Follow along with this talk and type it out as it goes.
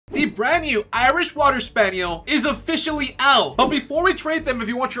brand new Irish Water Spaniel is officially out. But before we trade them, if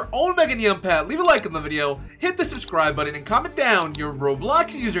you want your own Mega Neon pet, leave a like on the video, hit the subscribe button, and comment down your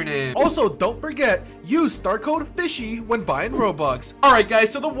Roblox username. Also, don't forget, use star code FISHY when buying Robux. Alright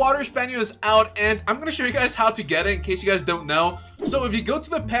guys, so the Water Spaniel is out, and I'm going to show you guys how to get it in case you guys don't know. So if you go to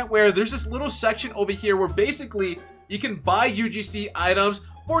the Petware, there's this little section over here where basically you can buy UGC items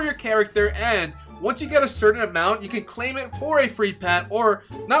for your character, and once you get a certain amount, you can claim it for a free pet, or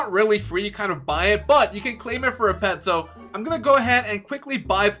not really free, you kind of buy it, but you can claim it for a pet. So I'm gonna go ahead and quickly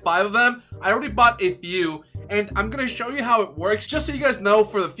buy 5 of them. I already bought a few, and I'm gonna show you how it works just so you guys know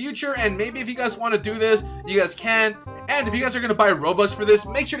for the future, and maybe if you guys want to do this, you guys can. And if you guys are gonna buy Robux for this,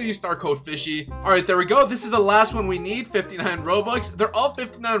 make sure to use star code FISHY. Alright, there we go. This is the last one we need, 59 Robux. They're all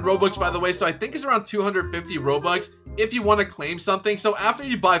 59 Robux, by the way, so I think it's around 250 Robux if you want to claim something. So after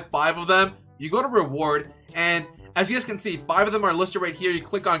you buy 5 of them, you go to reward, and as you guys can see, 5 of them are listed right here. You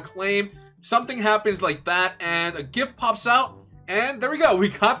click on claim, something happens like that, and a gift pops out, and there we go. We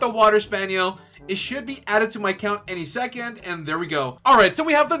got the Water Spaniel. It should be added to my account any second, and there we go. Alright, so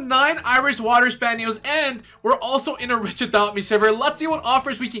we have the 9 Irish Water Spaniels, and we're also in a Rich Adopt Me server. Let's see what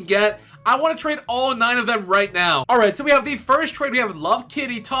offers we can get. I want to trade all 9 of them right now. Alright, so we have the first trade. We have Love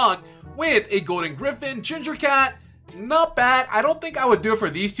Kitty Talk with a Golden Griffin, Ginger Cat. Not bad. I don't think I would do it for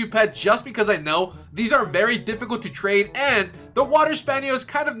these 2 pets just because I know these are very difficult to trade, and the Water Spaniel is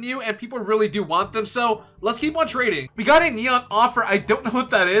kind of new and people really do want them, so let's keep on trading. We got a neon offer. I don't know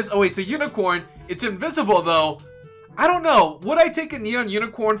what that is. Oh wait, it's a unicorn. It's invisible though. I don't know. Would I take a neon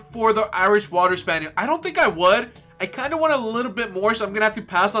unicorn for the Irish Water Spaniel? I don't think I would. I kind of want a little bit more, so I'm gonna have to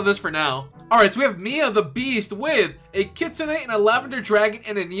pass on this for now. Alright, so we have Mia the Beast with a Kitsune and a Lavender Dragon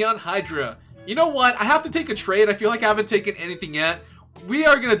and a Neon Hydra. You know what? I have to take a trade. I feel like I haven't taken anything yet. We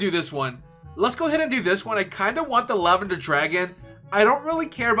are going to do this one. Let's go ahead and do this one. I kind of want the Lavender Dragon. I don't really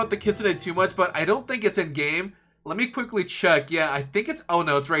care about the Kitsune too much, but I don't think it's in game. Let me quickly check. Yeah, I think it's... Oh,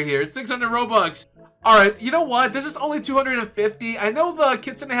 no, it's right here. It's 600 Robux. Alright, you know what? This is only 250. I know the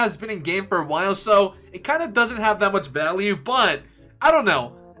Kitsune has been in game for a while, so it kind of doesn't have that much value, but I don't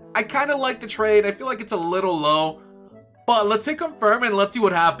know. I kind of like the trade. I feel like it's a little low. But let's hit confirm and let's see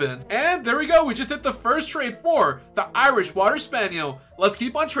what happens. And there we go. We just hit the first trade for the Irish Water Spaniel. Let's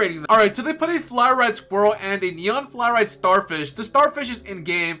keep on trading them. Alright, so they put a Flower Red Squirrel and a Neon Flower Red Starfish. The Starfish is in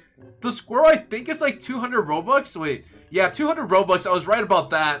game. The Squirrel, I think, is like 200 Robux. Wait, yeah, 200 Robux. I was right about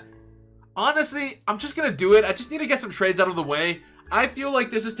that. Honestly, I'm just gonna do it. I just need to get some trades out of the way. I feel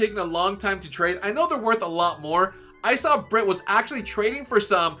like this is taking a long time to trade. I know they're worth a lot more. I saw Britt was actually trading for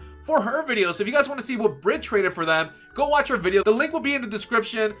some for her video, so if you guys want to see what Brit traded for them, go watch her video. The link will be in the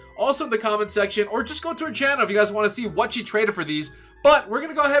description, also in the comment section, or just go to her channel if you guys want to see what she traded for these. But we're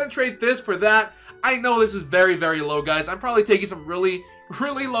gonna go ahead and trade this for that. I know this is very, very low, guys. I'm probably taking some really,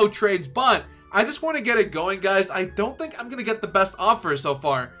 really low trades, but I just want to get it going, guys. I don't think I'm gonna get the best offer so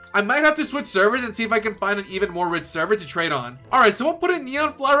far. I might have to switch servers and see if I can find an even more rich server to trade on. Alright, so we'll put in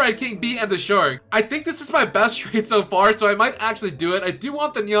Neon Flower Red King B and the Shark. I think this is my best trade so far, so I might actually do it. I do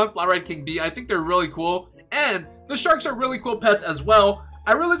want the Neon Flower Red King B. I think they're really cool. And the Sharks are really cool pets as well.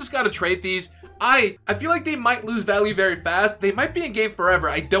 I really just gotta trade these. I feel like they might lose value very fast. They might be in game forever.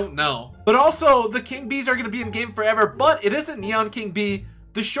 I don't know. But also, the King Bees are gonna be in game forever, but it isn't Neon King B.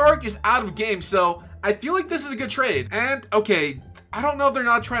 The Shark is out of game, so I feel like this is a good trade. And, okay, I don't know if they're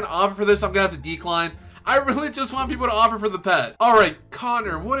not trying to offer for this. I'm gonna have to decline. I really just want people to offer for the pet. Alright,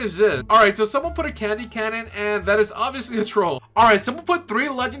 Connor, what is this? Alright, so someone put a candy cannon, and that is obviously a troll. Alright, someone put 3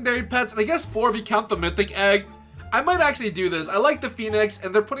 legendary pets, and I guess 4 if you count the mythic egg. I might actually do this. I like the Phoenix,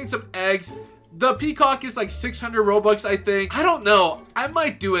 and they're putting some eggs. The Peacock is like 600 Robux, I think. I don't know. I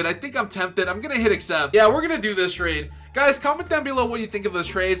might do it. I think I'm tempted. I'm gonna hit accept. Yeah, we're gonna do this trade. Guys, comment down below what you think of those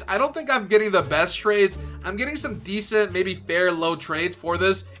trades. I don't think I'm getting the best trades. I'm getting some decent, maybe fair, low trades for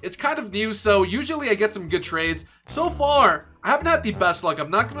this. It's kind of new, so usually I get some good trades. So far, I haven't had the best luck.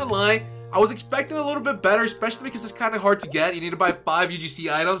 I'm not gonna lie. I was expecting a little bit better, especially because it's kind of hard to get. You need to buy 5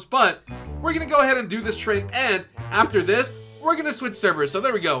 UGC items, but we're gonna go ahead and do this trade, and after this, we're gonna switch servers. So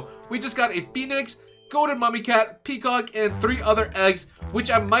there we go. We just got a Phoenix, Golden Mummy Cat, Peacock, and 3 other eggs,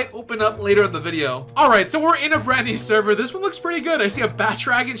 which I might open up later in the video. Alright, so we're in a brand new server. This one looks pretty good. I see a Bat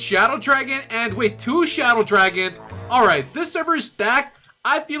Dragon, Shadow Dragon, and wait, 2 Shadow Dragons. Alright, this server is stacked.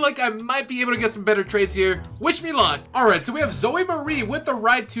 I feel like I might be able to get some better trades here. Wish me luck. Alright, so we have Zoe Marie with the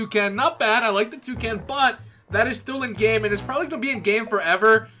right toucan. Not bad, I like the toucan, but that is still in game, and it's probably gonna be in game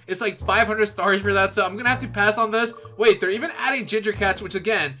forever. It's like 500 stars for that, so I'm gonna have to pass on this. Wait, they're even adding Ginger Cats, which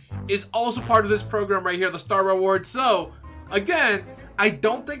again, is also part of this program right here, the Star Reward. So, again, I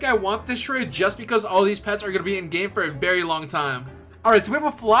don't think I want this trade just because all these pets are gonna be in game for a very long time. Alright, so we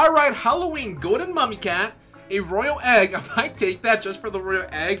have a Fly Ride Halloween Golden Mummy Cat, a Royal Egg. I might take that just for the Royal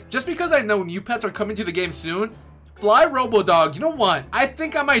Egg, just because I know new pets are coming to the game soon. Fly Robo Dog. You know what? I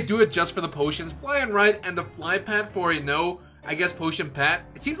think I might do it just for the potions. Fly and Ride and the Fly Pet for a no, I guess, potion pet.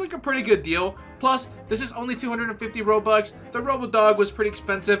 It seems like a pretty good deal. Plus, this is only 250 Robux. The Robo Dog was pretty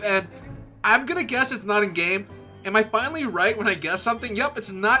expensive, and I'm gonna guess it's not in game. Am I finally right when I guess something? Yup,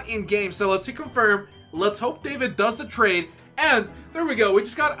 it's not in game. So let's hit confirm. Let's hope David does the trade. And there we go. We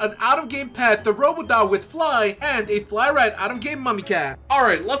just got an out-of-game pet, the Robodog with Fly, and a Fly Ride out-of-game Mummy Cat.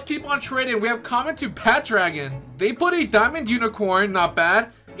 Alright, let's keep on trading. We have comment to Pat Dragon. They put a Diamond Unicorn, not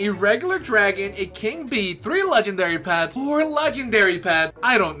bad. A regular dragon, a king bee, 3 legendary pets, 4 legendary pets.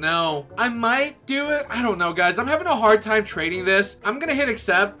 I don't know. I might do it. I don't know, guys. I'm having a hard time trading this. I'm gonna hit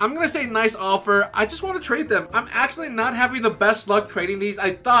accept. I'm gonna say nice offer. I just want to trade them. I'm actually not having the best luck trading these.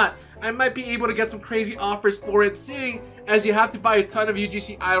 I thought I might be able to get some crazy offers for it, seeing as you have to buy a ton of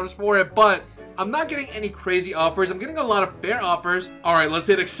UGC items for it, but I'm not getting any crazy offers. I'm getting a lot of fair offers. All right, let's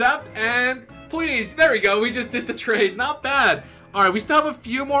hit accept, and please, there we go. We just did the trade. Not bad. Alright, we still have a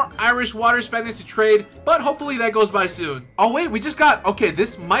few more Irish water spaniels to trade, but hopefully that goes by soon. Oh wait, we just got, okay,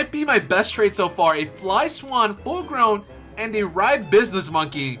 this might be my best trade so far. A Fly Swan, full grown, and a Ride Business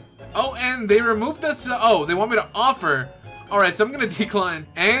Monkey. Oh, and they removed that, oh, they want me to offer. Alright, so I'm gonna decline.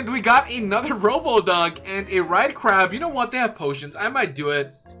 And we got another Robo Dog and a Ride Crab. You know what, they have potions. I might do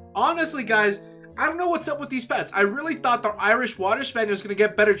it. Honestly, guys, I don't know what's up with these pets. I really thought the Irish Water Spaniel was going to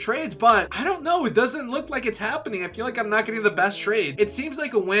get better trades, but I don't know. It doesn't look like it's happening. I feel like I'm not getting the best trade. It seems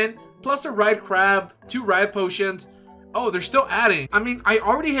like a win, plus a Ride Crab, 2 Ride Potions. Oh, they're still adding. I mean, I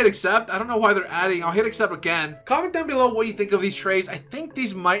already hit accept. I don't know why they're adding. I'll hit accept again. Comment down below what you think of these trades. I think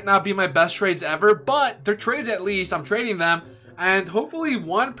these might not be my best trades ever, but they're trades at least. I'm trading them. And hopefully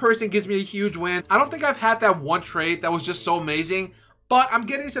one person gives me a huge win. I don't think I've had that one trade that was just so amazing. But I'm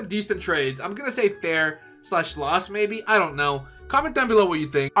getting some decent trades. I'm gonna say fair / loss maybe. I don't know. Comment down below what you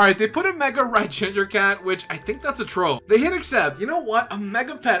think. Alright, they put a Mega Ride Ginger Cat, which I think that's a troll. They hit accept. You know what? A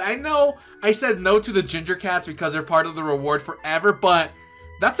Mega Pet. I know I said no to the Ginger Cats because they're part of the reward forever, but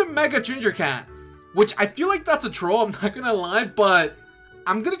that's a Mega Ginger Cat, which I feel like that's a troll. I'm not gonna lie, but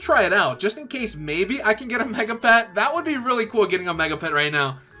I'm gonna try it out just in case maybe I can get a Mega Pet. That would be really cool getting a Mega Pet right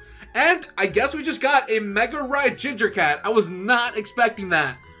now. And I guess we just got a Mega Ride Ginger Cat. I was not expecting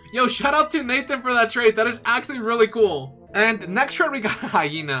that. Yo, shout out to Nathan for that trade. That is actually really cool. And next trade we got a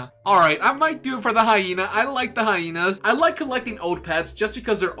hyena. Alright, I might do it for the hyena. I like the hyenas. I like collecting old pets just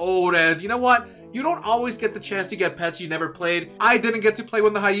because they're old, and you know what? You don't always get the chance to get pets you never played. I didn't get to play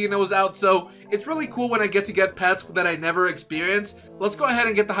when the hyena was out, so it's really cool when I get to get pets that I never experienced. Let's go ahead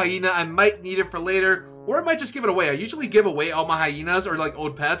and get the hyena. I might need it for later, or I might just give it away. I usually give away all my hyenas or like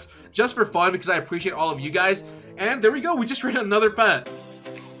old pets just for fun because I appreciate all of you guys. And there we go. We just traded another pet.